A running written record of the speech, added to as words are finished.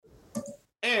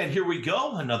And here we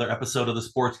go. Another episode of the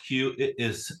Sports Queue. It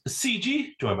is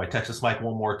CG, joined by Texas Mike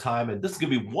one more time. And this is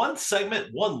going to be one segment,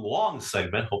 one long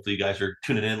segment. Hopefully, you guys are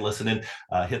tuning in, listening.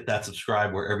 Hit that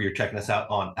subscribe wherever you're checking us out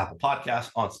on Apple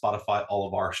Podcasts, on Spotify, all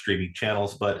of our streaming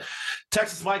channels. But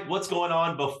Texas Mike, what's going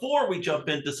on? Before we jump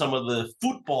into some of the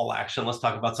football action, let's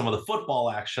talk about some of the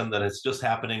football action that is just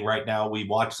happening right now. We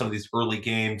watched some of these early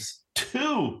games,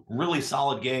 two really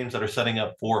solid games that are setting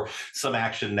up for some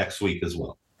action next week as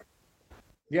well.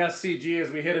 Yes, CG,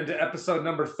 as we hit into episode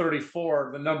number 34,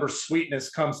 the number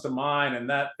sweetness comes to mind. And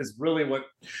that is really what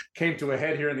came to a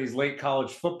head here in these late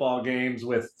college football games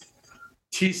with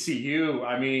TCU.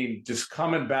 I mean, just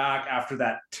coming back after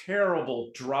that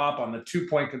terrible drop on the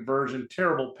 2-point conversion,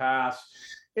 terrible pass,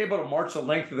 able to march the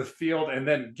length of the field and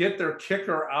then get their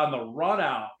kicker on the run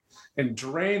out and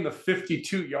drain the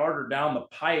 52-yarder down the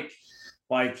pike.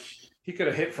 Like he could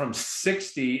have hit from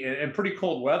 60 in pretty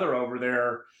cold weather over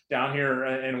there down here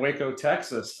in Waco,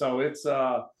 Texas. So it's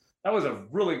that was a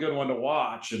really good one to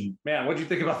watch. And man, what do you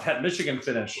think about that Michigan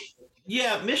finish?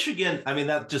 Yeah, Michigan, I mean,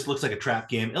 that just looks like a trap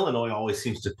game. Illinois always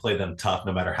seems to play them tough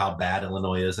no matter how bad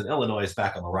Illinois is. And Illinois is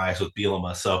back on the rise with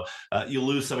Bielema. So you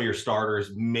lose some of your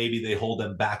starters. Maybe they hold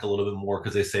them back a little bit more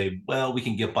because they say, well, we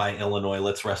can get by Illinois.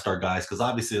 Let's rest our guys, because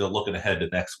obviously they're looking ahead to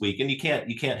next week. And you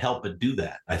can't help but do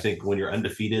that. I think when you're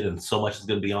undefeated and so much is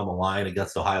going to be on the line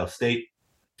against Ohio State,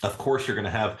 of course, you're going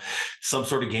to have some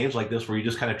sort of games like this where you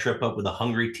just kind of trip up with a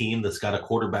hungry team that's got a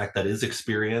quarterback that is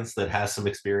experienced, that has some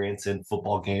experience in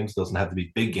football games. Doesn't have to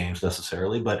be big games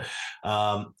necessarily, but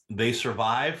they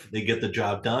survive. They get the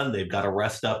job done. They've got to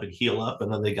rest up and heal up,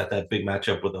 and then they got that big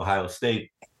matchup with Ohio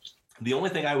State. The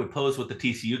only thing I would pose with the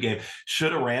TCU game,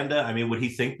 should Aranda, I mean, would he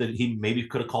think that he maybe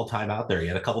could have called timeout there? He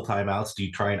had a couple timeouts. Do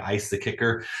you try and ice the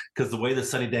kicker? Because the way that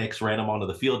Sonny Dykes ran him onto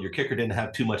the field, your kicker didn't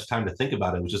have too much time to think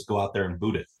about it. It was just go out there and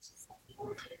boot it.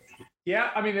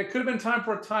 Yeah, I mean, it could have been time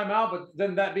for a timeout, but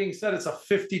then that being said, it's a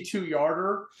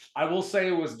 52-yarder. I will say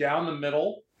it was down the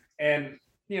middle. And,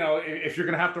 you know, if you're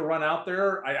going to have to run out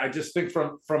there, I just think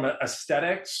from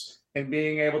aesthetics and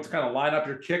being able to kind of line up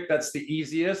your kick, that's the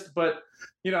easiest. But,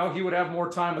 you know, he would have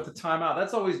more time with the timeout.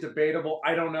 That's always debatable.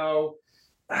 I don't know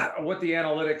what the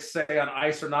analytics say on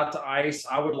ice or not to ice.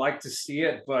 I would like to see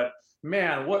it, but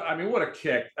man, what a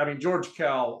kick. I mean, George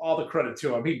Kell, all the credit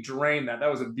to him. He drained that.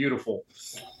 That was a beautiful.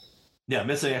 Yeah,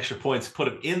 missing extra points put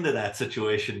him into that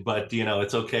situation, but, you know,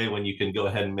 it's okay when you can go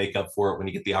ahead and make up for it when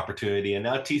you get the opportunity. And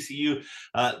now TCU,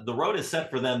 the road is set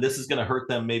for them. This is going to hurt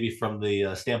them maybe from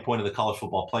the standpoint of the college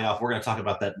football playoff. We're going to talk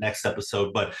about that next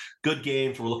episode, but good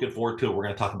games. We're looking forward to it. We're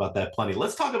going to talk about that plenty.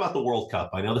 Let's talk about the World Cup.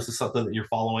 I know this is something that you're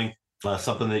following.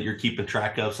 Something that you're keeping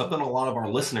track of, something a lot of our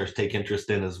listeners take interest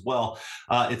in as well.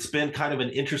 It's been kind of an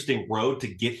interesting road to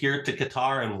get here to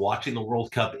Qatar and watching the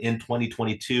World Cup in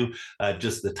 2022,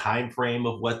 just the time frame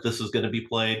of what this is going to be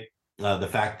played. The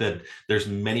fact that there's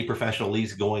many professional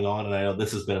leagues going on, and I know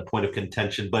this has been a point of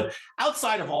contention, but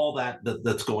outside of all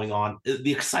that's going on,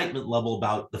 the excitement level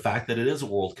about the fact that it is a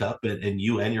World Cup, and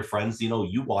you and your friends, you know,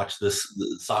 you watch this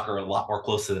soccer a lot more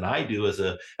closely than I do as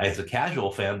a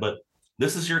casual fan, but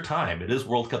this is your time. It is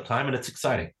World Cup time, and it's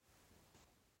exciting.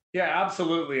 Yeah,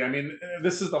 absolutely. I mean,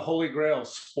 this is the holy grail of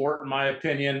sport, in my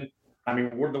opinion. I mean,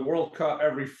 we're the World Cup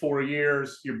every 4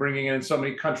 years. You're bringing in so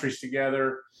many countries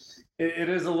together. It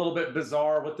is a little bit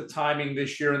bizarre with the timing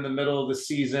this year in the middle of the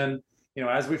season. You know,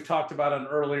 as we've talked about in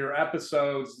earlier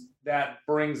episodes, that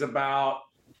brings about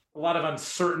a lot of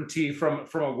uncertainty from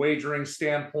a wagering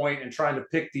standpoint and trying to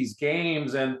pick these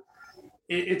games. And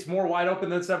it's more wide open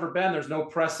than it's ever been. There's no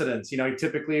precedence. You know,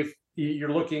 typically if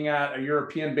you're looking at a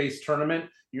European-based tournament,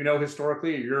 you know,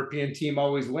 historically a European team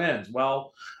always wins.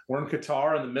 Well, we're in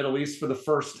Qatar in the Middle East for the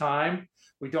first time.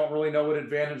 We don't really know what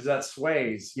advantage that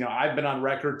sways. You know, I've been on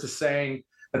record to saying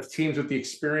that the teams with the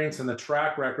experience and the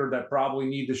track record that probably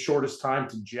need the shortest time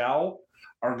to gel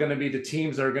are going to be the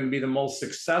teams that are going to be the most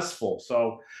successful.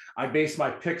 So I base my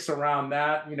picks around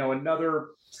that. You know,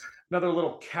 another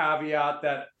little caveat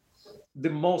that the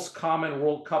most common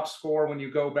World Cup score when you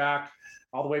go back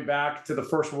all the way back to the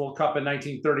first World Cup in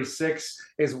 1936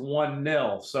 is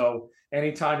 1-0. So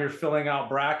anytime you're filling out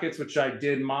brackets, which I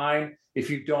did mine, if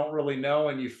you don't really know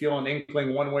and you feel an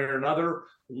inkling one way or another,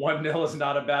 1-0 is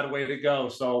not a bad way to go.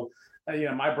 So, you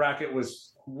know, my bracket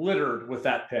was littered with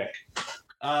that pick.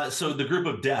 So the group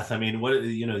of death, I mean, what,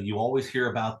 you know, you always hear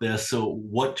about this. So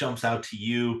what jumps out to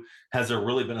you? Has there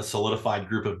really been a solidified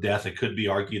group of death? It could be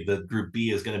argued that Group B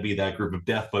is going to be that group of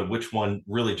death, but which one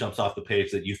really jumps off the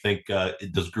page that you think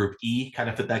does Group E kind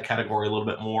of fit that category a little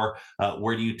bit more?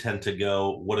 Where do you tend to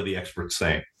go? What are the experts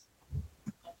saying?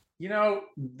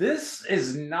 This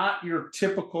is not your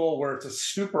typical where it's a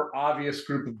super obvious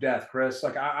group of death, Chris.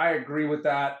 Like, I agree with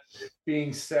that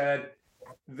being said.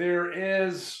 There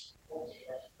is,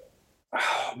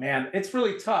 oh man, it's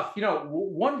really tough.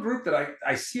 One group that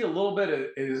I see a little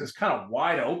bit is kind of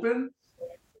wide open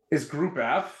is Group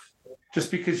F,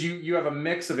 just because you have a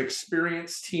mix of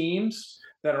experienced teams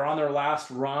that are on their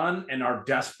last run and are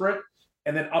desperate,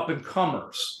 and then up and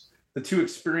comers. The two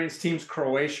experienced teams,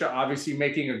 Croatia, obviously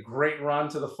making a great run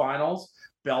to the finals.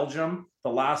 Belgium, the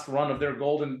last run of their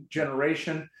golden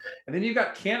generation. And then you've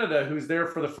got Canada, who's there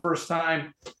for the first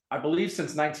time, I believe,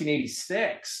 since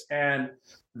 1986. And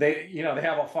they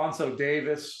have Alphonso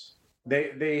Davis.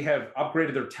 They have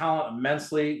upgraded their talent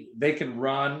immensely. They can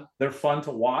run. They're fun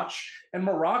to watch. And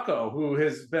Morocco, who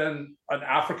has been an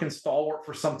African stalwart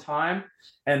for some time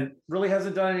and really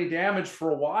hasn't done any damage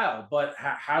for a while, but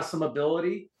has some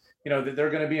ability. That they're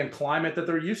going to be in climate that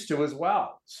they're used to as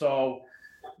well. So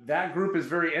that group is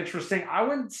very interesting. I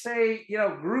wouldn't say,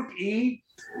 Group E,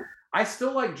 I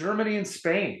still like Germany and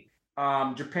Spain.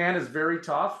 Japan is very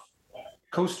tough.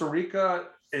 Costa Rica,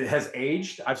 it has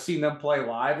aged. I've seen them play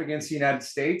live against the United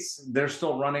States. They're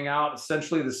still running out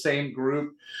essentially the same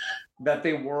group that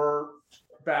they were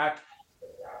back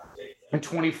in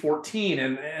 2014.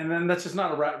 And then that's just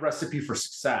not a recipe for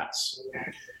success.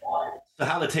 So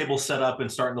how the table's set up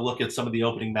and starting to look at some of the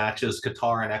opening matches,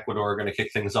 Qatar and Ecuador are going to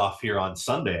kick things off here on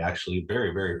Sunday, actually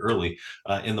very, very early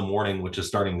in the morning, which is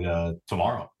starting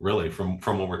tomorrow, really, from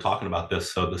when we're talking about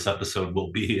this. So this episode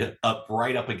will be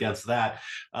right up against that.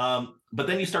 But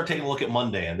then you start taking a look at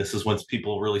Monday, and this is when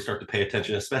people really start to pay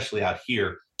attention, especially out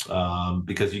here,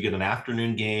 because you get an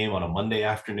afternoon game on a Monday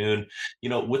afternoon.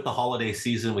 With the holiday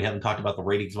season, we haven't talked about the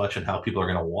ratings much and how people are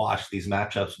going to watch these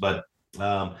matchups, but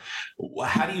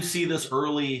how do you see this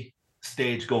early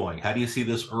stage going? How do you see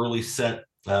this early set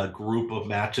group of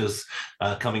matches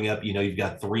coming up? You've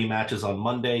got 3 matches on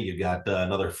Monday. You've got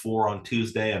another 4 on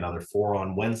Tuesday, another 4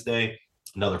 on Wednesday,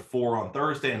 another 4 on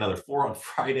Thursday, another 4 on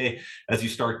Friday, as you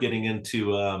start getting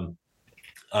into a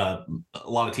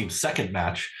lot of teams' second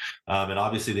match. And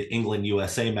obviously the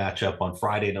England-USA matchup on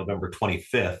Friday, November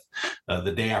 25th,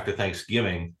 the day after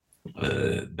Thanksgiving.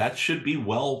 That should be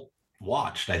well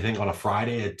watched, I think, on a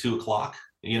Friday at 2:00,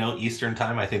 Eastern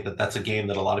time. I think that's a game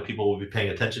that a lot of people will be paying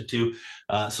attention to.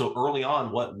 So early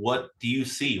on, what do you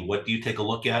see? What do you take a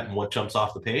look at, and what jumps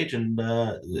off the page, and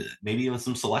maybe even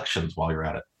some selections while you're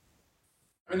at it?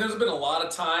 I mean, there's been a lot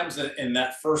of times in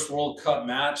that first World Cup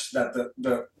match that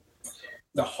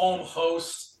the home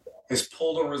host has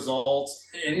pulled a result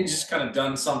and he's just kind of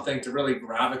done something to really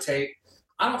gravitate.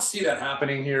 I don't see that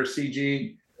happening here,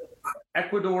 CG.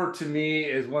 Ecuador, to me,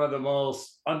 is one of the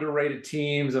most underrated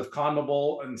teams of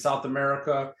CONMEBOL in South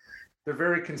America. They're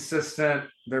very consistent.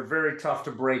 They're very tough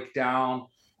to break down.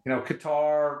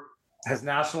 Qatar has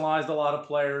nationalized a lot of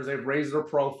players. They've raised their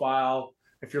profile.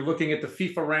 If you're looking at the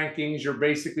FIFA rankings, you're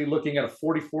basically looking at a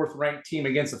 44th ranked team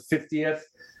against a 50th.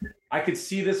 I could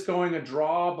see this going a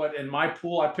draw, but in my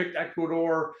pool, I picked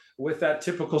Ecuador with that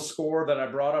typical score that I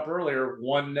brought up earlier,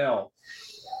 1-0.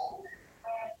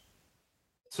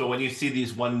 So when you see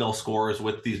these 1-0 scores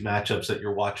with these matchups that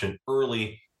you're watching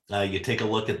early, you take a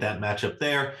look at that matchup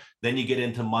there. Then you get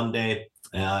into Monday,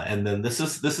 and then this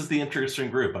is the interesting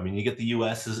group. I mean, you get the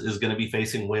U.S. is going to be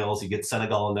facing Wales. You get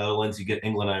Senegal and Netherlands. You get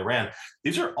England and Iran.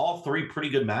 These are all 3 pretty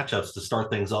good matchups to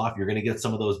start things off. You're going to get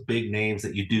some of those big names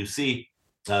that you do see.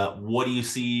 What do you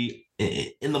see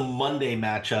in the Monday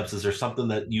matchups? Is there something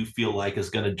that you feel like is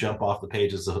going to jump off the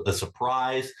page as a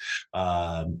surprise?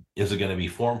 Is it going to be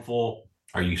formful?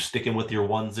 Are you sticking with your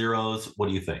 1-0s? What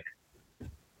do you think?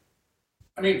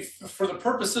 I mean, for the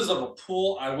purposes of a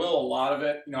pool, I will a lot of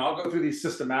it. I'll go through these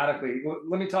systematically.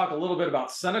 Let me talk a little bit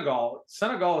about Senegal.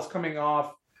 Senegal is coming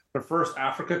off their first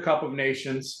Africa Cup of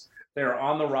Nations. They are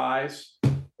on the rise.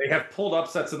 They have pulled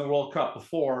upsets in the World Cup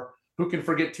before. Who can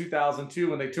forget 2002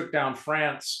 when they took down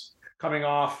France, coming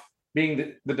off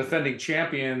being the defending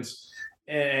champions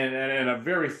in a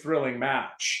very thrilling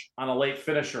match on a late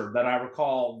finisher that I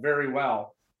recall very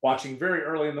well, watching very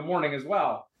early in the morning as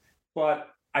well. But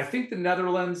I think the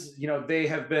Netherlands, they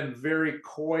have been very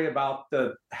coy about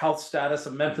the health status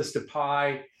of Memphis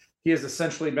Depay. He has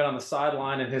essentially been on the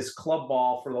sideline in his club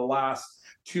ball for the last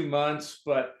 2 months,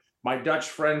 but my Dutch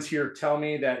friends here tell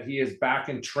me that he is back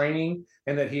in training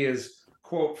and that he is,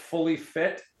 quote, fully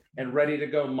fit and ready to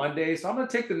go Monday. So I'm going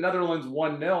to take the Netherlands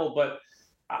 1-0, but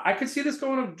I could see this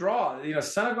going to draw.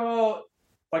 Senegal,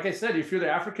 like I said, if you're the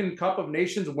African Cup of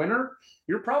Nations winner,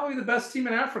 you're probably the best team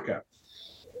in Africa.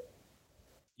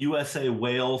 USA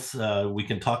Wales. We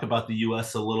can talk about the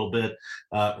US a little bit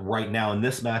right now in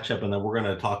this matchup, and then we're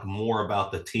going to talk more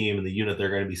about the team and the unit they're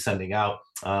going to be sending out.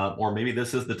 Or maybe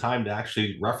this is the time to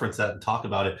actually reference that and talk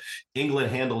about it.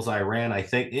 England handles Iran. I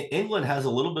think England has a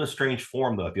little bit of strange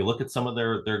form, though. If you look at some of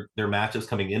their matches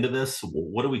coming into this,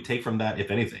 what do we take from that,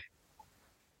 if anything?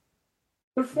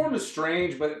 Their form is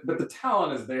strange, but the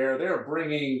talent is there. They're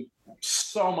bringing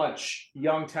so much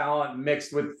young talent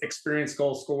mixed with experienced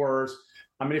goal scorers.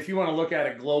 I mean, if you want to look at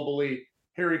it globally,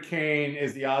 Harry Kane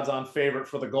is the odds-on favorite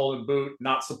for the Golden Boot.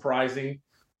 Not surprising.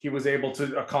 He was able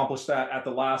to accomplish that at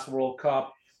the last World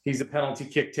Cup. He's a penalty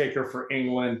kick taker for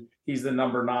England. He's the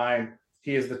number 9.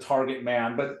 He is the target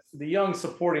man. But the young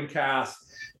supporting cast,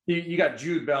 you got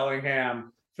Jude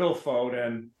Bellingham, Phil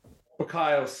Foden,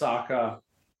 Bukayo Saka.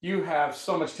 You have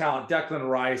so much talent. Declan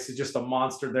Rice is just a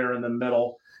monster there in the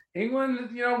middle.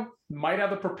 England, might have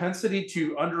the propensity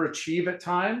to underachieve at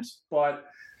times, but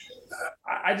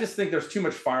I just think there's too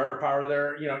much firepower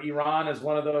there. Iran is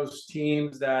one of those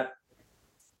teams that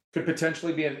could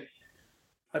potentially be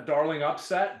a darling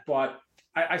upset, but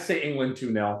I say England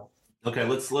 2-0. Okay,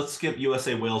 let's skip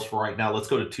USA Wales for right now. Let's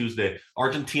go to Tuesday.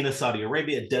 Argentina, Saudi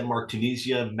Arabia, Denmark,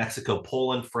 Tunisia, Mexico,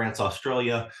 Poland, France,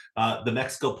 Australia. The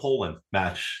Mexico Poland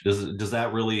match, does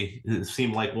that really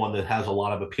seem like one that has a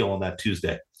lot of appeal on that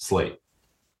Tuesday slate?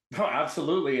 Oh,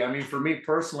 absolutely. I mean, for me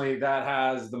personally, that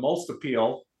has the most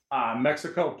appeal.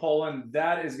 Mexico, Poland,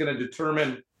 that is going to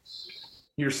determine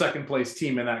your second place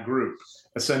team in that group,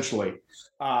 essentially.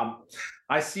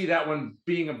 I see that one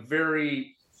being a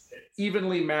very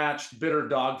evenly matched, bitter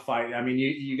dogfight. I mean,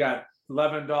 you got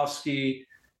Lewandowski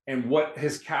and what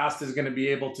his cast is going to be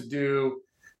able to do.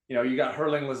 You got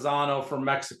Herling Lozano from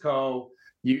Mexico.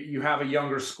 You have a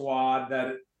younger squad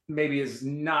that maybe is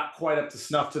not quite up to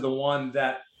snuff to the one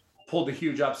that pulled a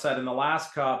huge upset in the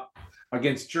last cup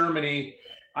against Germany.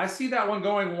 I see that one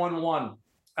going 1-1.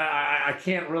 I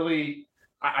can't really.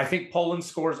 I think Poland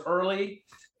scores early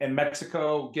and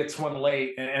Mexico gets one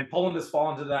late. And Poland has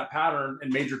fallen into that pattern in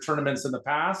major tournaments in the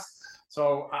past.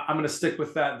 So I'm going to stick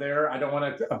with that there. I don't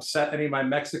want to upset any of my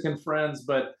Mexican friends,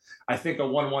 but I think a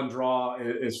 1-1 draw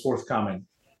is forthcoming.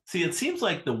 See, it seems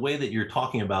like the way that you're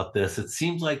talking about this, it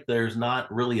seems like there's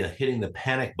not really a hitting the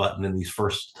panic button in these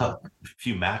first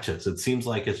few matches. It seems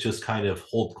like it's just kind of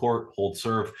hold court, hold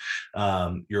serve.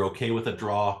 You're okay with a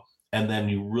draw. And then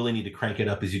you really need to crank it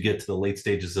up as you get to the late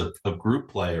stages of group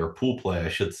play or pool play, I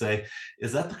should say.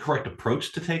 Is that the correct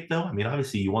approach to take, though? I mean,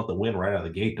 obviously, you want the win right out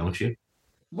of the gate, don't you?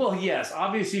 Well, yes.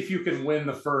 Obviously, if you can win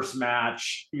the first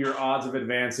match, your odds of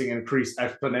advancing increase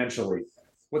exponentially.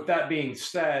 With that being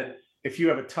said, if you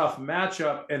have a tough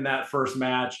matchup in that first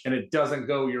match and it doesn't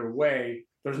go your way,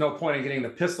 there's no point in getting the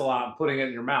pistol out and putting it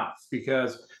in your mouth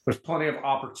because there's plenty of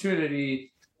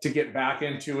opportunity to get back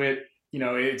into it.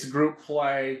 It's group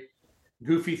play.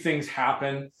 Goofy things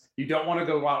happen. You don't want to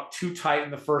go out too tight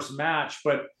in the first match,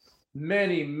 but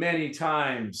many, many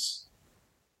times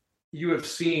you have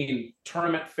seen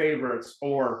tournament favorites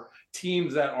or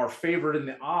teams that are favored in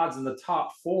the odds in the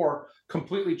top 4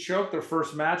 completely choke their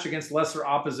first match against lesser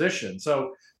opposition.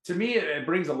 So to me, it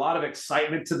brings a lot of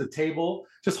excitement to the table.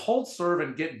 Just hold serve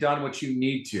and get done what you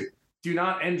need to. Do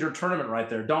not end your tournament right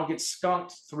there. Don't get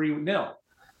skunked 3-0.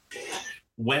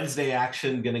 Wednesday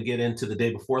action, going to get into the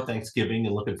day before Thanksgiving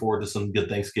and looking forward to some good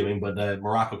Thanksgiving. But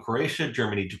Morocco, Croatia,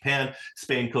 Germany, Japan,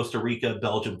 Spain, Costa Rica,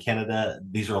 Belgium, Canada.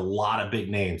 These are a lot of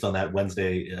big names on that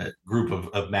Wednesday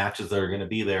group of matches that are going to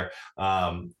be there.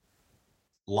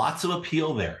 Lots of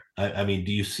appeal there. I mean,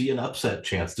 do you see an upset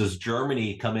chance? Does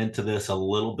Germany come into this a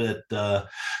little bit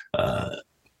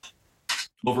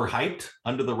overhyped,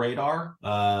 under the radar?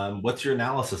 What's your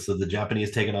analysis of the Japanese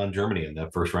taking on Germany in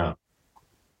that first round?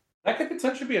 That could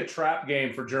potentially be a trap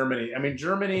game for Germany. I mean,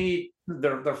 Germany,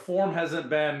 their form hasn't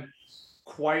been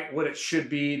quite what it should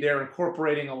be. They're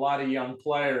incorporating a lot of young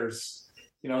players.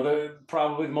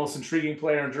 Probably the most intriguing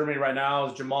player in Germany right now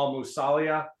is Jamal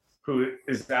Musiala, who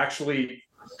is actually,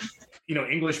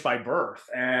 English by birth,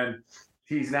 and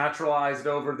he's naturalized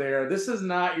over there. This is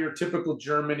not your typical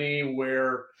Germany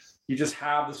where you just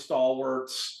have the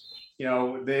stalwarts.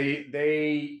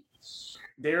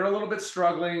 They're a little bit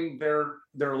struggling. They're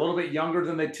a little bit younger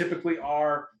than they typically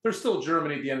are. They're still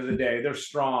Germany at the end of the day. They're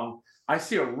strong. I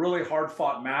see a really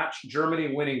hard-fought match.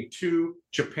 Germany winning 2,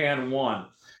 Japan 1.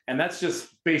 And that's just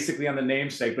basically on the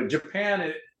namesake. But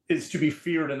Japan is to be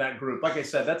feared in that group. Like I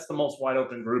said, that's the most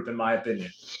wide-open group, in my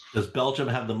opinion. Does Belgium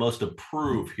have the most to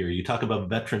prove here? You talk about a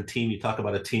veteran team. You talk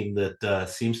about a team that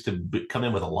seems to come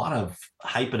in with a lot of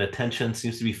hype and attention,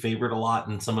 seems to be favored a lot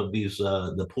in some of these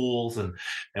the pools. And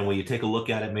when you take a look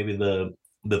at it, maybe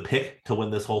the pick to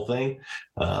win this whole thing,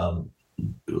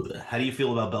 How do you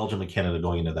feel about Belgium and Canada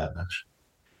going into that match?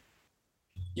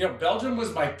 Belgium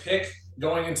was my pick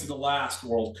going into the last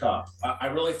World Cup. I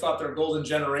really thought their golden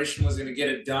generation was going to get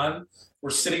it done. We're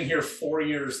sitting here 4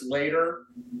 years later.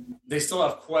 They still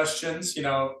have questions.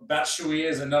 Batshuayi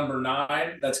is a number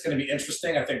 9. That's going to be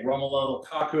interesting. I think Romelu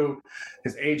Lukaku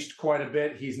has aged quite a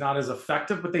bit. He's not as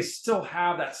effective, but they still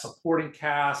have that supporting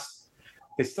cast.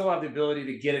 They still have the ability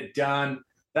to get it done.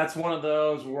 That's one of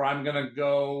those where I'm going to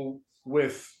go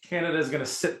with Canada is going to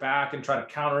sit back and try to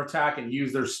counterattack and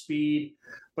use their speed.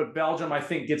 But Belgium, I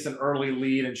think, gets an early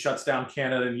lead and shuts down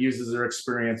Canada and uses their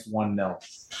experience 1-0.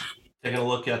 Taking a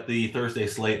look at the Thursday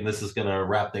slate, and this is going to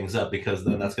wrap things up because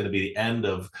then that's going to be the end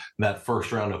of that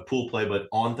first round of pool play. But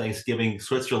on Thanksgiving,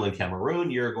 Switzerland,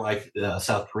 Cameroon, Uruguay,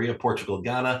 South Korea, Portugal,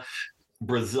 Ghana,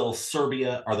 Brazil,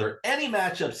 Serbia. Are there any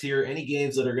matchups here, any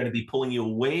games that are going to be pulling you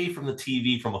away from the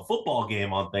TV from a football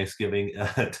game on Thanksgiving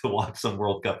to watch some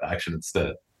World Cup action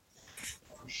instead?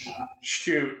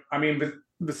 Shoot. I mean,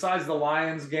 besides the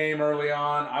Lions game early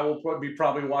on, I will be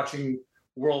probably watching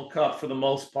World Cup for the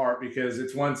most part because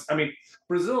it's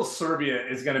Brazil-Serbia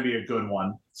is going to be a good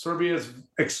one. Serbia's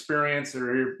experience,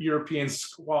 their European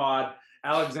squad,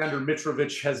 Alexander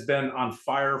Mitrovic has been on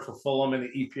fire for Fulham in the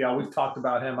EPL. We've talked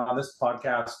about him on this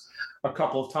podcast a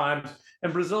couple of times.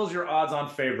 And Brazil's your odds-on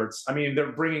favorites. I mean,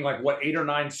 they're bringing 8 or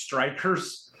 9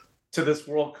 strikers to this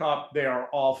World Cup. They are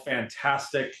all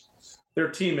fantastic. Their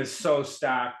team is so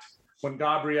stacked. When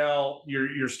Gabriel,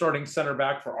 your starting center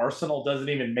back for Arsenal, doesn't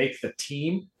even make the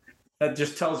team, that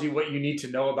just tells you what you need to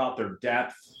know about their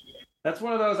depth. That's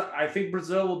one of those, I think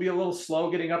Brazil will be a little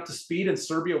slow getting up to speed and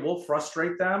Serbia will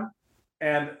frustrate them.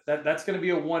 And that's going to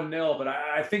be a 1-0. But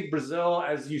I think Brazil,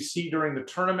 as you see during the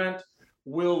tournament,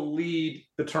 will lead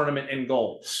the tournament in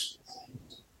goals.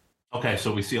 Okay,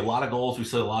 so we see a lot of goals. We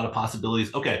see a lot of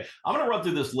possibilities. Okay, I'm going to run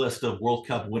through this list of World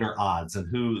Cup winner odds and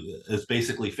who is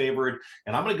basically favored.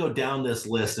 And I'm going to go down this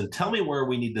list and tell me where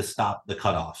we need to stop the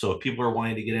cutoff. So if people are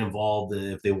wanting to get involved,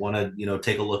 if they want to,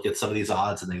 take a look at some of these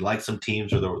odds and they like some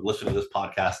teams or they're listening to this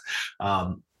podcast,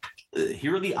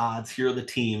 here are the odds. Here are the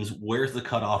teams. Where's the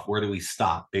cutoff? Where do we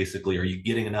stop? Basically, are you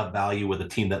getting enough value with a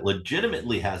team that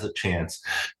legitimately has a chance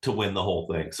to win the whole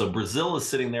thing? So Brazil is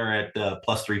sitting there at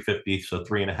plus 350, so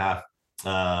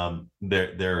 3.5.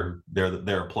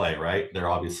 They're a play, right? They're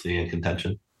obviously in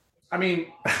contention. I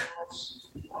mean,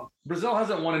 Brazil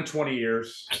hasn't won in 20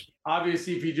 years.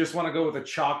 Obviously, if you just want to go with a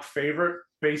chalk favorite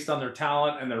based on their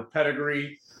talent and their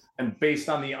pedigree and based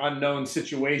on the unknown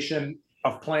situation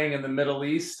of playing in the Middle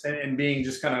East and being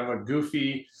just kind of a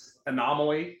goofy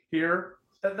anomaly here,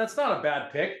 that's not a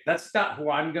bad pick. That's not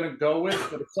who I'm going to go with.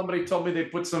 But if somebody told me they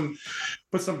put some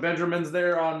Benjamins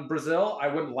there on Brazil, I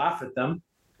wouldn't laugh at them.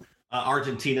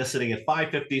 Argentina sitting at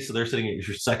 550, so they're sitting at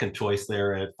your second choice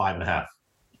there at 5.5.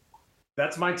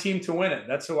 That's my team to win it.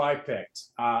 That's who I picked.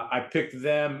 I picked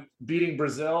them beating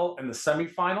Brazil in the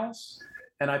semifinals,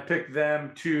 and I picked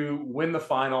them to win the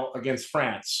final against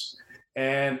France.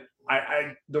 And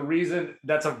the reason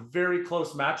that's a very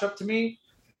close matchup to me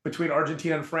between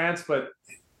Argentina and France, but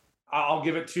I'll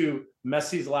give it to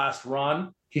Messi's last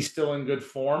run. He's still in good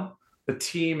form. The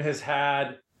team has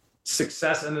had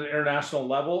success at an international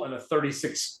level and a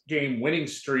 36-game winning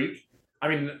streak. I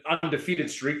mean, undefeated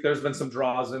streak. There's been some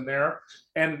draws in there.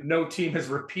 And no team has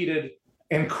repeated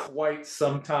in quite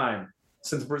some time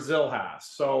since Brazil has.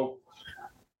 So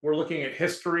we're looking at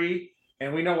history,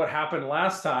 and we know what happened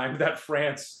last time that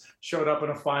France showed up in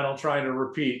a final trying to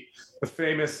repeat. The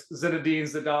famous Zinedine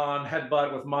Zidane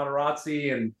headbutt with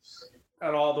Materazzi and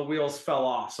all the wheels fell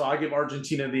off. So I give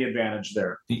Argentina the advantage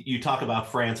there. You talk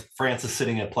about France. France is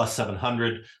sitting at plus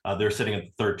 700. They're sitting at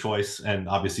the third choice. And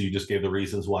obviously you just gave the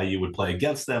reasons why you would play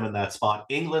against them in that spot.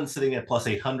 England sitting at plus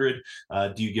 800.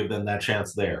 Do you give them that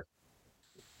chance there?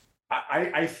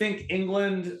 I think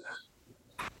England,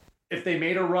 if they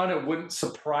made a run, it wouldn't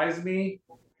surprise me.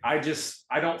 I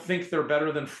don't think they're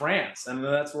better than France. And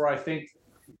that's where I think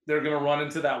they're going to run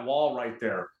into that wall right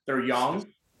there. They're young.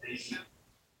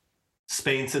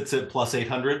 Spain sits at plus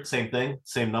 800. Same thing,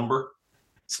 same number.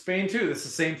 Spain too. It's the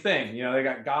same thing. They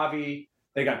got Gavi,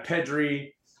 they got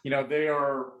Pedri. They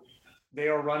are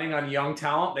running on young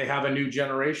talent. They have a new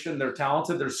generation. They're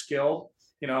talented. They're skilled.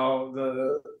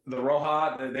 The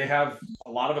Roja, they have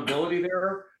a lot of ability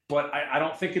there, but I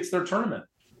don't think it's their tournament.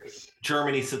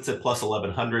 Germany sits at plus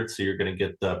 1100, so you're going to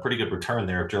get a pretty good return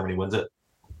there if Germany wins it.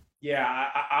 Yeah,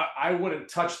 I wouldn't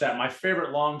touch that. My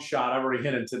favorite long shot, I've already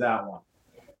hinted to that one.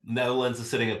 Netherlands is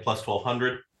sitting at plus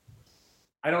 1200.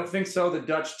 I don't think so. The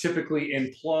Dutch typically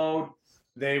implode.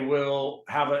 They will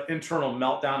have an internal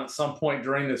meltdown at some point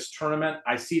during this tournament.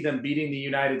 I see them beating the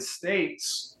United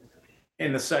States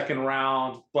in the second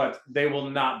round, but they will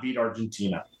not beat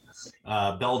Argentina.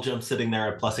 Belgium sitting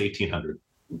there at plus 1,800.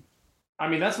 I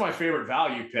mean, that's my favorite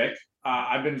value pick.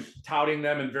 I've been touting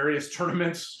them in various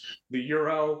tournaments, the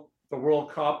Euro, the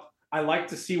World Cup. I like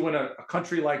to see when a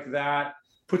country like that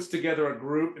puts together a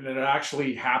group and it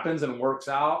actually happens and works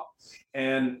out.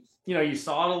 And, you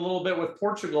saw it a little bit with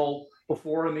Portugal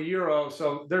before in the Euro.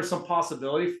 So there's some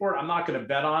possibility for it. I'm not going to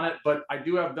bet on it, but I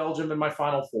do have Belgium in my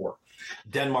final four.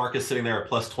 Denmark is sitting there at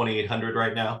plus 2,800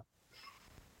 right now.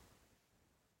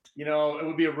 It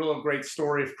would be a real great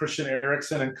story if Christian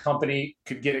Eriksen and company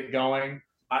could get it going.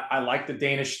 I like the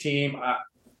Danish team.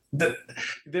 They're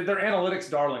analytics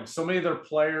darlings. So many of their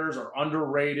players are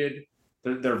underrated.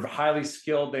 They're highly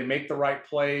skilled. They make the right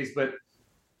plays, but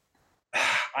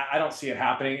I don't see it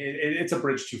happening. It's a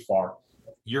bridge too far.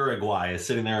 Uruguay is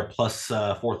sitting there at plus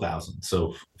 4,000.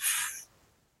 So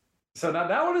now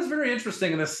that one is very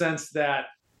interesting in the sense that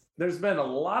there's been a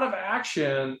lot of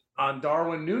action on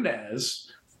Darwin Núñez,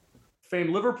 famed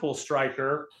Liverpool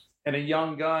striker, and a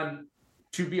young gun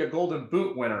to be a Golden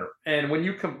Boot winner. And when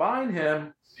you combine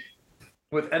him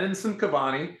with Edinson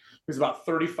Cavani, who's about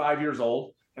 35 years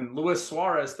old, and Luis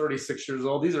Suarez, 36 years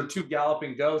old, these are two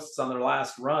galloping ghosts on their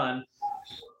last run.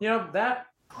 That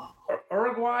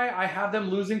Uruguay, I have them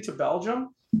losing to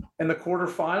Belgium in the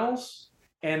quarterfinals,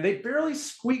 and they barely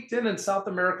squeaked in South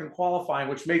American qualifying,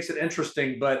 which makes it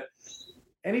interesting. But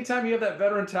anytime you have that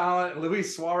veteran talent,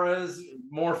 Luis Suarez,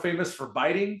 more famous for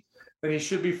biting than he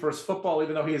should be for his football,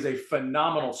 even though he is a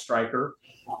phenomenal striker.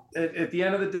 At the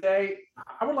end of the day,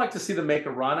 I would like to see them make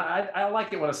a run. I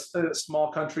like it when a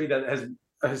small country that has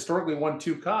historically won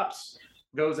 2 cups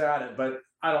goes at it, but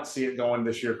I don't see it going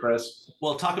this year, Chris.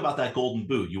 Well, talk about that Golden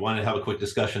Boot. You wanted to have a quick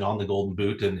discussion on the Golden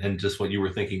Boot and just what you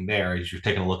were thinking there as you're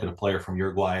taking a look at a player from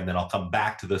Uruguay, and then I'll come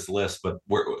back to this list, but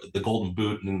where the Golden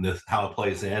Boot and how it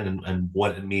plays in and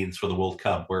what it means for the World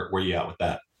Cup. Where are you at with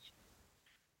that?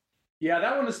 Yeah,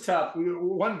 that one is tough.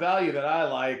 One value that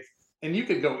I like, and you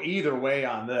could go either way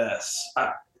on this.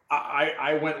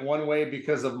 I went one way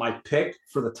because of my pick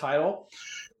for the title.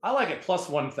 I like it plus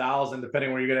 1,000,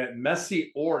 depending where you're going to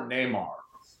Messi or Neymar.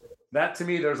 That, to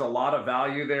me, there's a lot of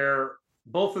value there.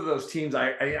 Both of those teams,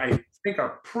 I think,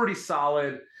 are pretty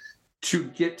solid to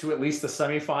get to at least the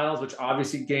semifinals, which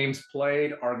obviously games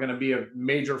played are going to be a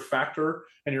major factor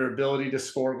in your ability to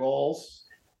score goals.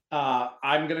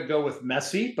 I'm going to go with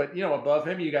Messi, but, above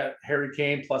him, you got Harry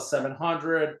Kane plus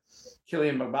 700,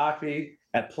 Kylian Mbappe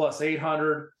at plus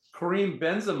 800, Karim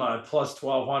Benzema at plus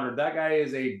 1,200. That guy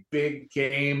is a big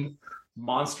game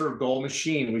monster goal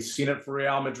machine. We've seen it for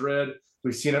Real Madrid.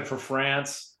 We've seen it for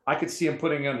France. I could see him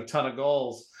putting in a ton of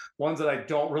goals. Ones that I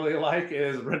don't really like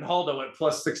is Ronaldo at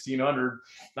plus 1,600,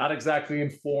 not exactly in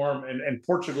form, and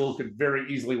Portugal could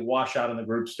very easily wash out in the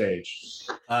group stage.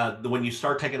 When you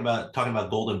start talking about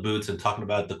Golden Boots and talking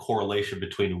about the correlation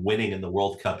between winning and the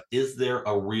World Cup, is there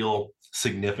a real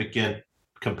significant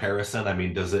comparison? I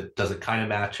mean, does it kind of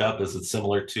match up? Is it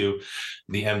similar to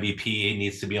the MVP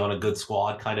needs to be on a good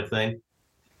squad kind of thing?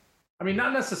 I mean,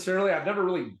 not necessarily. I've never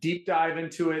really deep dive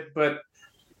into it, but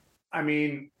I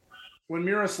mean, when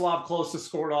Miroslav Klose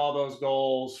scored all those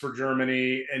goals for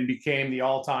Germany and became the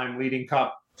all-time leading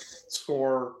cup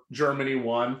scorer, Germany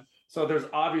won. So there's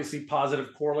obviously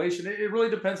positive correlation. It really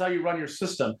depends how you run your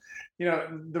system.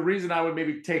 The reason I would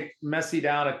maybe take Messi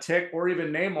down a tick, or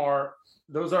even Neymar,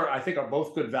 those I think are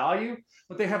both good value,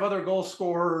 but they have other goal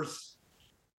scorers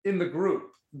in the group.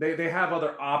 They have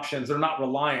other options. They're not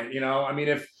reliant. I mean,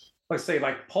 if, let's say,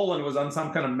 like Poland was on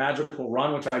some kind of magical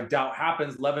run, which I doubt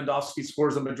happens, Lewandowski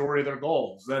scores the majority of their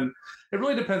goals. Then it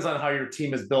really depends on how your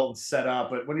team is built and set up.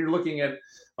 But when you're looking at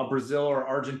a Brazil or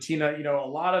Argentina, a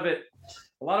lot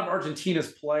of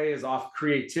Argentina's play is off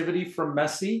creativity from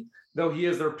Messi, though he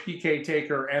is their PK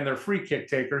taker and their free kick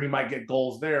taker. He might get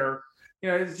goals there.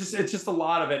 It's just a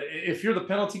lot of it. If you're the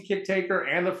penalty kick taker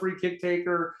and the free kick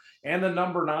taker and the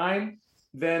number 9,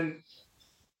 then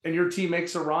and your team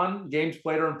makes a run, games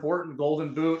played are important,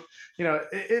 Golden Boot,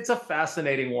 it's a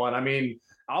fascinating one. I mean,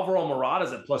 Alvaro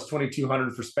Morata's at plus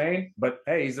 2,200 for Spain, but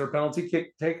hey, he's their penalty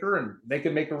kick taker and they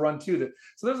can make a run too.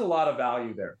 So there's a lot of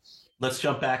value there. Let's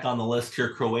jump back on the list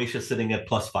here. Croatia sitting at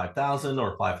plus 5,000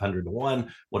 or 500 to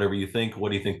 1, whatever you think.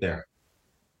 What do you think there?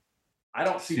 I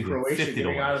don't see Croatia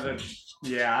getting out of it.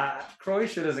 Yeah,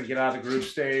 Croatia doesn't get out of the group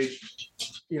stage.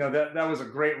 That was a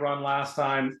great run last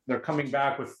time. They're coming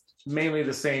back with mainly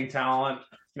the same talent.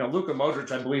 Luka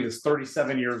Modric, I believe, is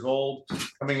 37 years old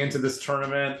coming into this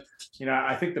tournament.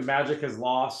 I think the magic has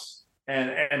lost.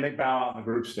 and they bow out in the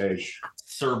group stage.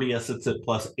 Serbia sits at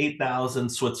plus 8,000.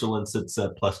 Switzerland sits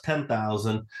at plus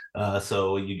 10,000.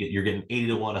 So you're getting 80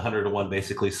 to 1, 100 to 1,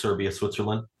 basically Serbia,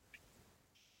 Switzerland.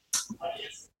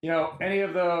 Any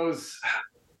of those,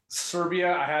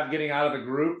 Serbia, I have getting out of the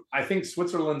group. I think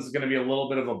Switzerland's going to be a little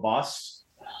bit of a bust.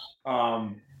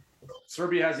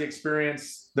 Serbia has the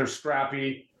experience. They're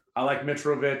scrappy. I like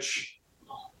Mitrovic.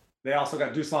 They also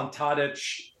got Dusan Tadic,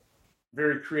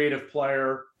 very creative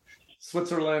player.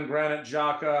 Switzerland, Granit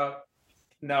Xhaka.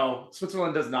 No,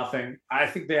 Switzerland does nothing. I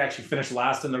think they actually finished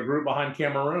last in their group behind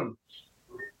Cameroon.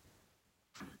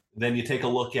 Then you take a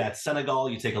look at Senegal,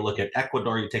 you take a look at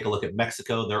Ecuador, you take a look at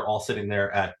Mexico. They're all sitting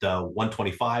there at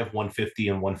 125, 150,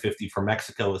 and 150 for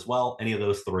Mexico as well. Any of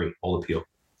those three will appeal?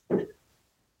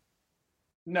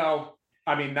 No,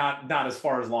 I mean, not as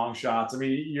far as long shots. I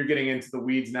mean, you're getting into the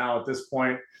weeds now at this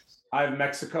point. I have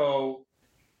Mexico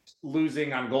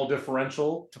losing on goal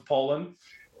differential to Poland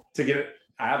to get it.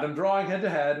 I have them drawing head to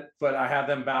head, but I have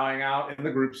them bowing out in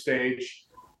the group stage.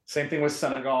 Same thing with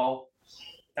Senegal.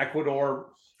 Ecuador,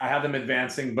 I have them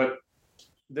advancing, but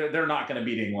they're not going to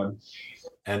beat England.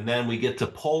 And then we get to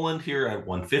Poland here at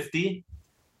 150.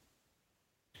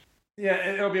 Yeah,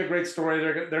 it'll be a great story.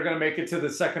 They're going to make it to the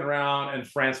second round, and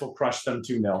France will crush them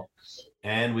 2-0.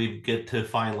 And we get to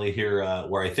finally here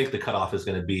where I think the cutoff is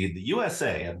going to be the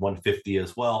USA at 150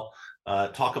 as well.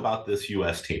 Talk about this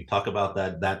U.S. team. Talk about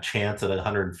that chance at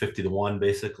 150 to 1,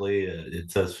 basically.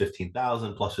 It says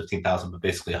 15,000 plus 15,000, but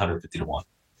basically 150 to 1.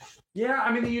 Yeah,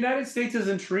 I mean, the United States is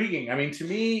intriguing. I mean, to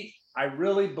me, I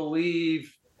really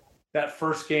believe that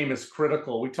first game is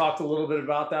critical. We talked a little bit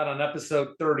about that on episode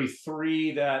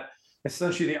 33, that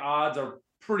essentially the odds are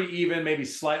pretty even, maybe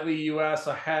slightly U.S.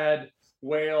 ahead,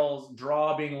 Wales,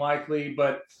 draw being likely.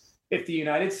 But if the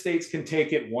United States can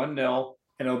take it 1-0,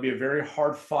 and it'll be a very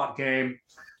hard-fought game,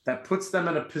 that puts them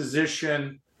in a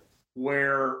position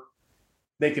where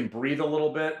they can breathe a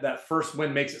little bit. That first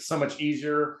win makes it so much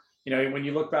easier. When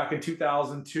you look back in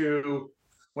 2002,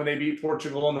 when they beat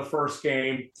Portugal in the first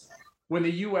game, when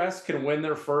the U.S. can win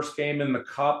their first game in the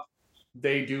Cup,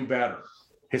 they do better.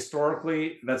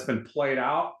 Historically, that's been played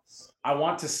out. I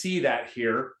want to see that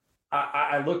here.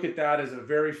 I look at that as a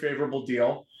very favorable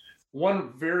deal.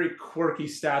 One very quirky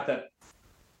stat that,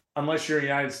 unless you're a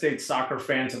United States soccer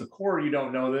fan to the core, you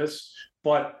don't know this,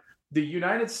 but the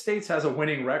United States has a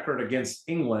winning record against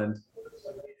England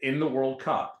in the World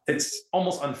Cup. It's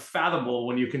almost unfathomable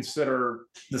when you consider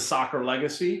the soccer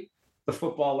legacy, the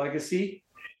football legacy.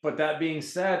 But that being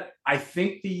said, I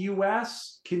think the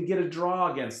U.S. can get a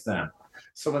draw against them.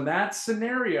 So in that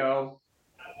scenario,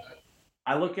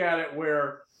 I look at it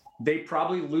where they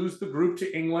probably lose the group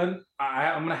to England.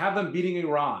 I'm going to have them beating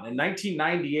Iran. In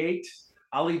 1998,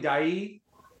 Ali Daei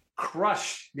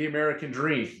crushed the American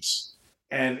dreams.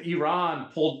 And Iran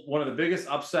pulled one of the biggest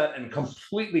upset and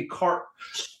completely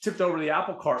tipped over the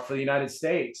apple cart for the United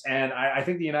States. And I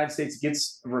think the United States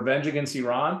gets revenge against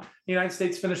Iran. The United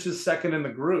States finishes second in the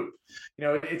group.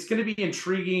 It's going to be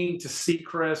intriguing to see,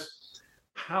 Chris,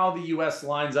 how the U.S.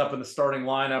 lines up in the starting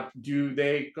lineup. Do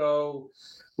they go?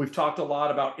 We've talked a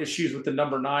lot about issues with the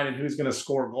number 9 and who's going to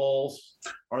score goals.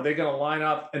 Are they going to line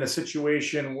up in a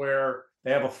situation where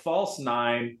they have a false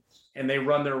 9 and they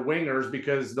run their wingers,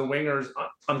 because the wingers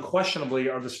unquestionably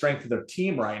are the strength of their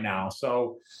team right now?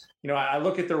 So, I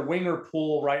look at their winger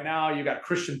pool right now. You got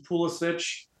Christian Pulisic,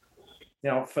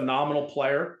 phenomenal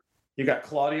player. You got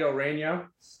Claudio Reyna,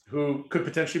 who could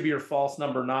potentially be your false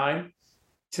number 9.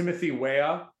 Timothy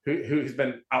Weah, who's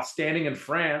been outstanding in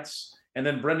France. And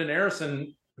then Brendan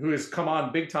Harrison, who has come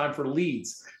on big time for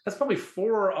Leeds. That's probably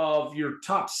 4 of your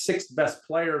top 6 best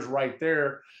players right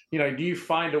there. Do you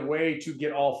find a way to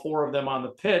get all 4 of them on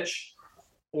the pitch?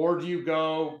 Or do you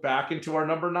go back into our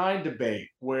number 9 debate,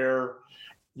 where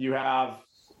you have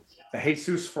the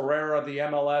Jesus Ferreira, the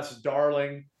MLS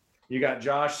darling. You got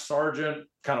Josh Sargent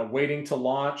kind of waiting to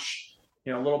launch.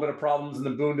 A little bit of problems in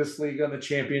the Bundesliga and the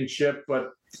championship,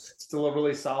 but still a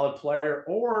really solid player.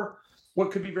 Or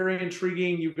what could be very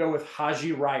intriguing, you go with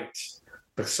Haji Wright,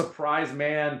 the surprise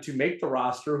man to make the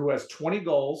roster, who has 20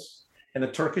 goals in the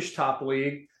Turkish top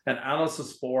league and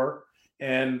Antalyaspor,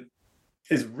 and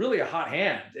is really a hot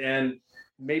hand. And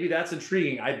maybe that's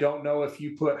intriguing. I don't know if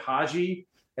you put Haji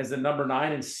as the number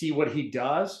 9 and see what he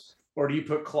does, or do you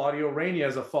put Claudio Reyna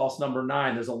as a false number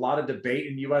 9? There's a lot of debate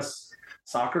in U.S.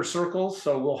 soccer circles,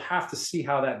 so we'll have to see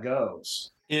how that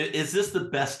goes. Is this the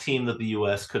best team that the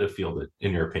U.S. could have fielded,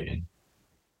 in your opinion?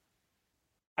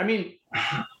 I mean,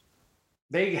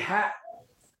 they had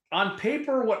on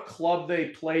paper what club they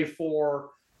play for.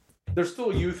 They're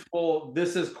still youthful.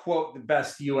 This is, quote, the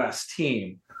best U.S.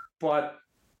 team. But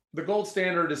the gold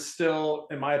standard is still,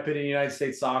 in my opinion, United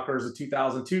States soccer is a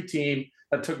 2002 team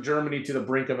that took Germany to the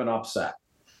brink of an upset.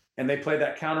 And they played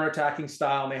that counterattacking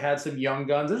style, and they had some young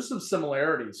guns. There's some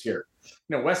similarities here.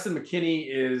 Weston McKennie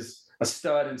is a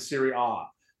stud in Serie A.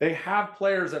 They have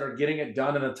players that are getting it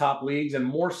done in the top leagues, and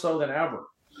more so than ever.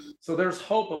 So there's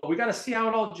hope, but we got to see how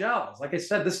it all gels. Like I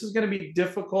said, this is going to be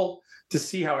difficult to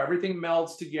see how everything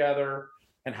melds together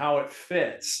and how it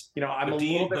fits. But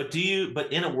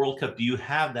in a World Cup, do you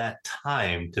have that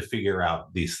time to figure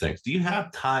out these things? Do you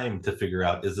have time to figure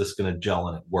out, is this going to gel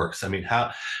and it works? I mean,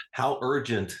 how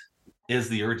urgent is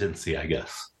the urgency, I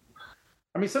guess?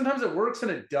 I mean, sometimes it works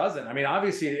and it doesn't. I mean,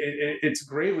 obviously it's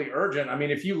gravely urgent. I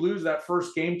mean, if you lose that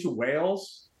first game to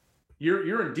Wales,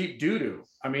 you're in deep doo-doo.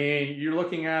 I mean, you're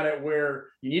looking at it where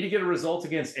you need to get a result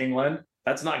against England.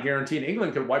 That's not guaranteed.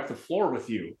 England could wipe the floor with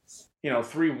you,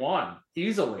 3-1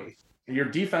 easily. Your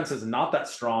defense is not that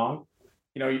strong.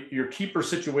 Your keeper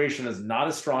situation is not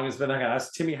as strong as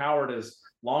Venegas. Timmy Howard is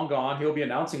long gone. He'll be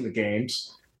announcing the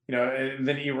games. And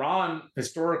then Iran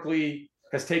historically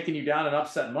has taken you down in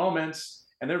upset moments,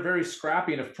 and they're very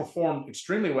scrappy and have performed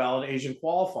extremely well in Asian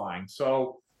qualifying.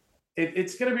 So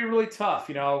it's going to be really tough.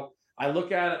 I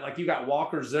look at it like you got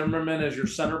Walker Zimmerman as your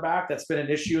center back. That's been an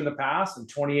issue in the past. In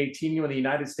 2018, when the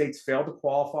United States failed to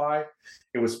qualify,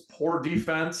 it was poor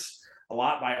defense, a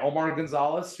lot by Omar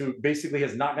Gonzalez, who basically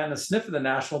has not gotten a sniff of the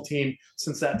national team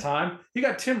since that time. You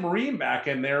got Tim Ream back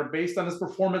in there based on his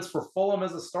performance for Fulham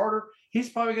as a starter. He's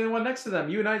probably going to win next to them.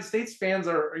 You United States fans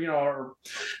are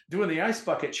doing the ice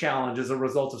bucket challenge as a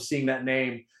result of seeing that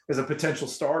name as a potential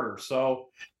starter. So,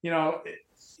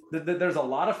 there's a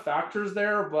lot of factors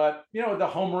there, but the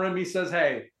homer in me says,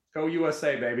 hey, go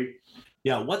USA, baby.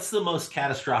 Yeah. What's the most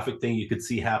catastrophic thing you could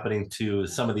see happening to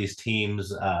some of these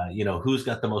teams? Who's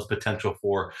got the most potential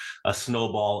for a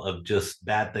snowball of just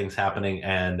bad things happening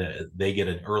and they get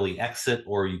an early exit,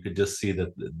 or you could just see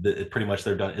that pretty much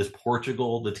they're done. Is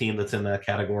Portugal the team that's in that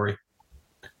category?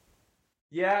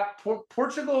 Yeah.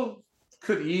 Portugal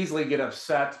could easily get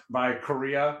upset by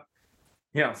Korea.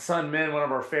 Sun Min, one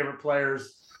of our favorite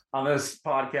players on this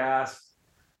podcast.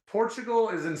 Portugal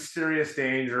is in serious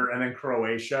danger, and then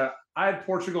Croatia. I had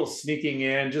Portugal sneaking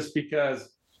in just because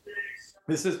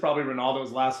this is probably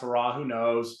Ronaldo's last hurrah. Who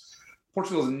knows?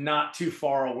 Portugal is not too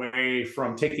far away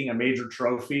from taking a major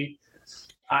trophy.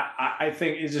 I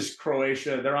think it's just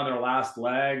Croatia. They're on their last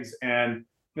legs, and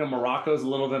Morocco's a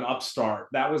little bit of an upstart.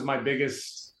 That was my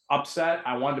biggest upset.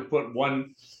 I wanted to put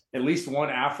at least one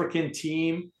African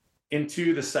team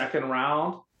into the second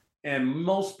round. And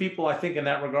most people, I think, in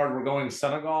that regard, were going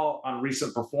Senegal on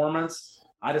recent performance.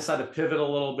 I decided to pivot a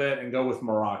little bit and go with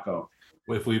Morocco.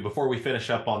 Before we finish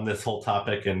up on this whole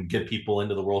topic and get people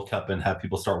into the World Cup and have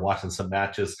people start watching some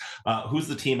matches, who's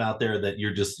the team out there that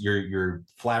you're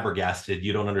flabbergasted?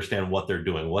 You don't understand what they're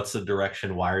doing. What's the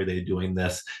direction? Why are they doing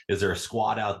this? Is there a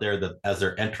squad out there that, as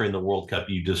they're entering the World Cup,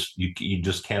 you just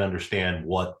can't understand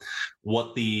what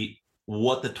the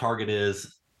target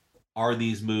is? Are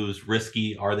these moves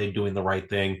risky? Are they doing the right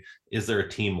thing? Is there a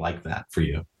team like that for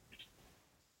you?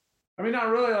 I mean, not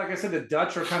really. Like I said, the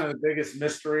Dutch are kind of the biggest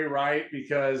mystery, right?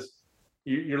 Because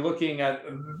you're looking at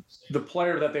the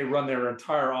player that they run their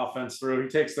entire offense through. He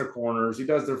takes their corners. He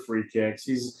does their free kicks.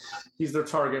 He's their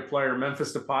target player.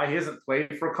 Memphis Depay, he hasn't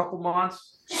played for a couple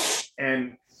months.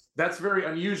 And that's very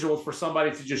unusual for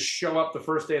somebody to just show up the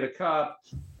first day of the Cup,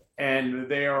 and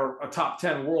they are a top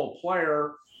 10 world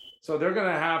player. So they're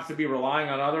going to have to be relying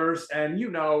on others. And,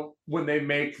 when they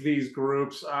make these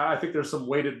groups, I think there's some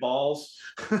weighted balls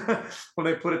when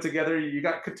they put it together. You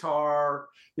got Qatar,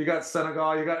 you got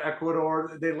Senegal, you got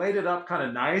Ecuador. They laid it up kind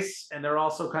of nice, and they're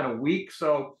also kind of weak.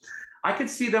 So I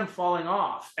could see them falling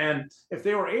off. And if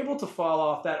they were able to fall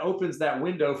off, that opens that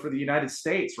window for the United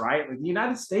States, right? Like, the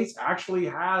United States actually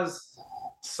has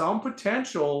some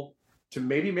potential to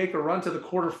maybe make a run to the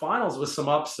quarterfinals with some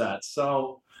upsets.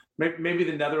 So maybe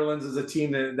the Netherlands is a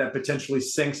team that potentially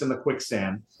sinks in the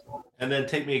quicksand. And then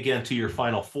take me again to your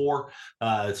final four.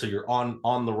 So you're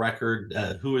on the record.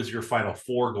 Who is your final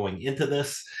four going into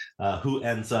this? Who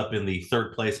ends up in the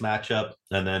third place matchup?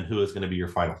 And then who is going to be your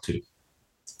final two?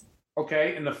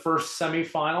 Okay, in the first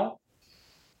semifinal,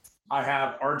 I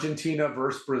have Argentina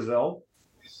versus Brazil.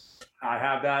 I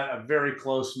have that a very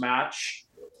close match.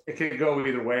 It could go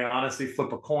either way. Honestly,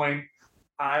 flip a coin.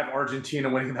 I have Argentina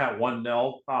winning that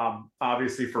 1-0,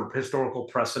 obviously for historical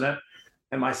precedent.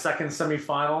 And my second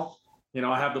semifinal,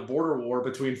 I have the border war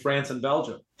between France and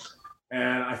Belgium.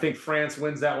 And I think France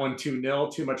wins that one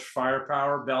 2-0, too much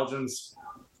firepower. Belgium's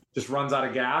just runs out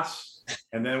of gas.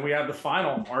 And then we have the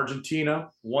final,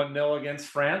 Argentina 1-0 against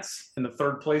France. In the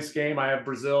third place game, I have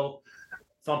Brazil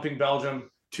thumping Belgium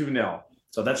 2-0.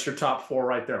 So that's your top four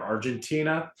right there.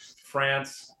 Argentina,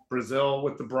 France, Brazil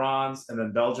with the bronze, and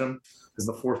then Belgium is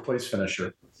the fourth place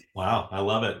finisher. Wow, I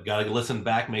love it. Got to listen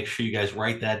back. Make sure you guys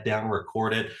write that down,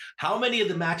 record it. How many of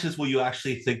the matches will you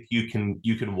actually think you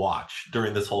can watch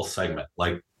during this whole segment?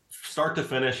 Like start to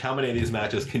finish, how many of these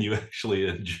matches can you actually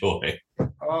enjoy?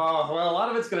 Oh, well, a lot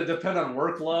of it's going to depend on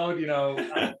workload. You know,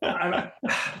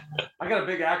 I got a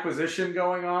big acquisition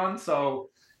going on, so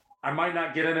I might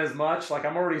not get in as much. Like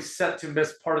I'm already set to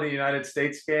miss part of the United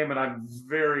States game, and I'm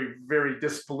very, very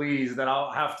displeased that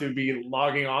I'll have to be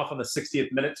logging off on the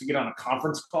 60th minute to get on a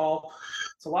conference call.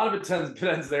 So a lot of it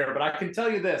depends there. But I can tell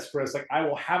you this, Chris, like I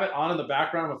will have it on in the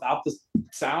background without the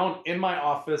sound in my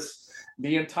office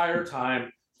the entire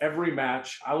time, every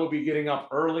match. I will be getting up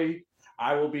early.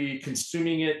 I will be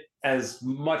consuming it as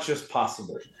much as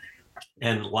possible.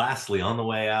 And lastly, on the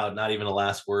way out, not even a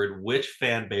last word, which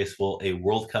fan base will a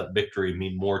World Cup victory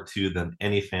mean more to than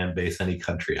any fan base, any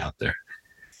country out there?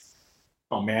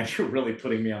 Oh, man, you're really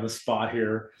putting me on the spot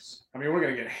here. I mean, we're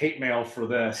going to get hate mail for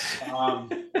this. I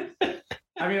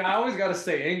mean, I always got to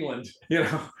say England. You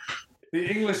know, the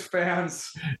English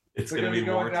fans, It's they're going to be be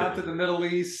going more out to the Middle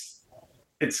East.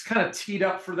 It's kind of teed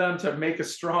up for them to make a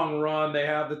strong run. They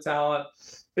have the talent.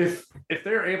 If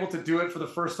they're able to do it for the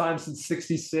first time since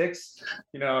 '66,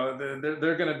 you know,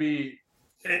 they're going to be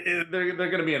they're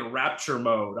going to be in rapture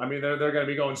mode. I mean, they're going to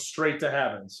be going straight to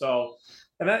heaven. So,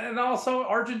 and also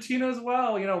Argentina as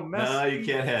well. You know, Messi. No, you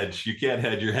can't hedge. You can't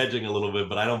hedge. You're hedging a little bit,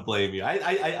 but I don't blame you.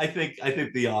 I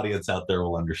think the audience out there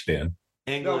will understand.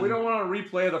 England. No, we don't want to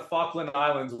replay the Falkland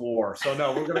Islands War. So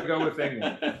no, we're going to go with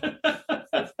England.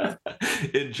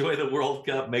 Enjoy the World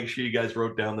Cup. Make sure you guys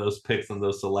wrote down those picks and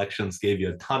those selections. Gave you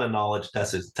a ton of knowledge.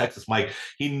 Texas Mike,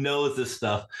 he knows this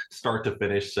stuff start to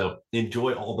finish. So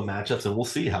enjoy all the matchups, and we'll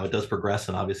see how it does progress.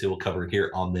 And obviously, we'll cover it here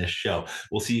on this show.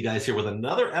 We'll see you guys here with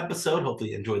another episode.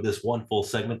 Hopefully, you enjoyed this one full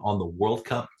segment on the World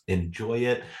Cup. Enjoy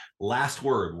it. Last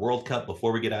word, World Cup,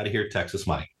 before we get out of here, Texas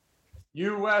Mike.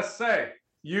 USA,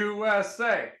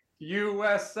 USA,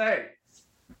 USA.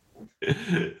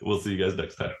 We'll see you guys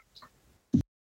next time.